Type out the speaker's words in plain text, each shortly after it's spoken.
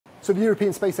So the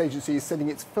European Space Agency is sending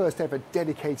its first ever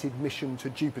dedicated mission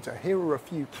to Jupiter. Here are a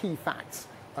few key facts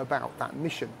about that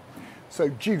mission. So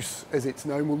JUICE, as it's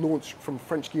known, will launch from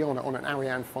French Guiana on an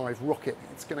Ariane 5 rocket.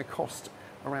 It's going to cost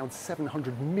around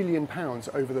 £700 million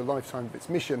over the lifetime of its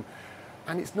mission.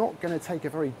 And it's not going to take a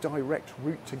very direct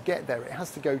route to get there. It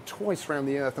has to go twice around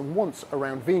the Earth and once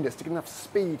around Venus to get enough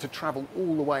speed to travel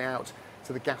all the way out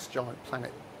to the gas giant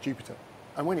planet Jupiter.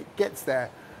 And when it gets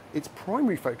there, its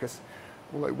primary focus,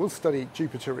 although it will study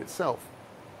Jupiter itself,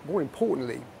 more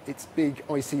importantly, its big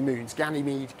icy moons,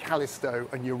 Ganymede, Callisto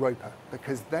and Europa,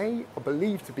 because they are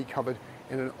believed to be covered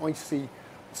in an icy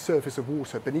surface of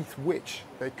water beneath which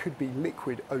there could be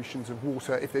liquid oceans of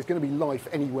water. If there's going to be life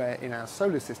anywhere in our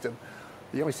solar system,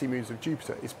 the icy moons of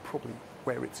Jupiter is probably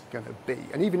where it's going to be.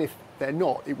 And even if they're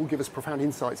not, it will give us profound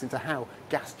insights into how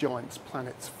gas giants,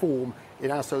 planets form in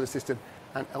our solar system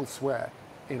and elsewhere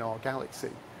in our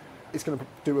galaxy. It's going to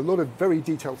do a lot of very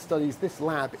detailed studies. This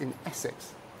lab in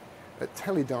Essex at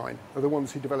Teledyne are the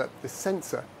ones who developed the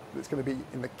sensor that's going to be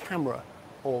in the camera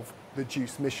of the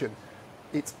JUICE mission.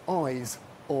 Its eyes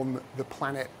on the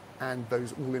planet and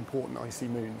those all-important icy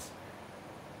moons.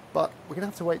 But we're going to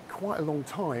have to wait quite a long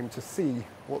time to see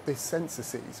what this sensor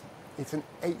sees. It's an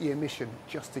 8-year mission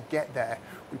just to get there.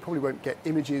 We probably won't get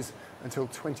images until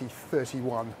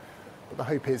 2031, but the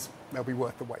hope is they'll be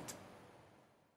worth the wait.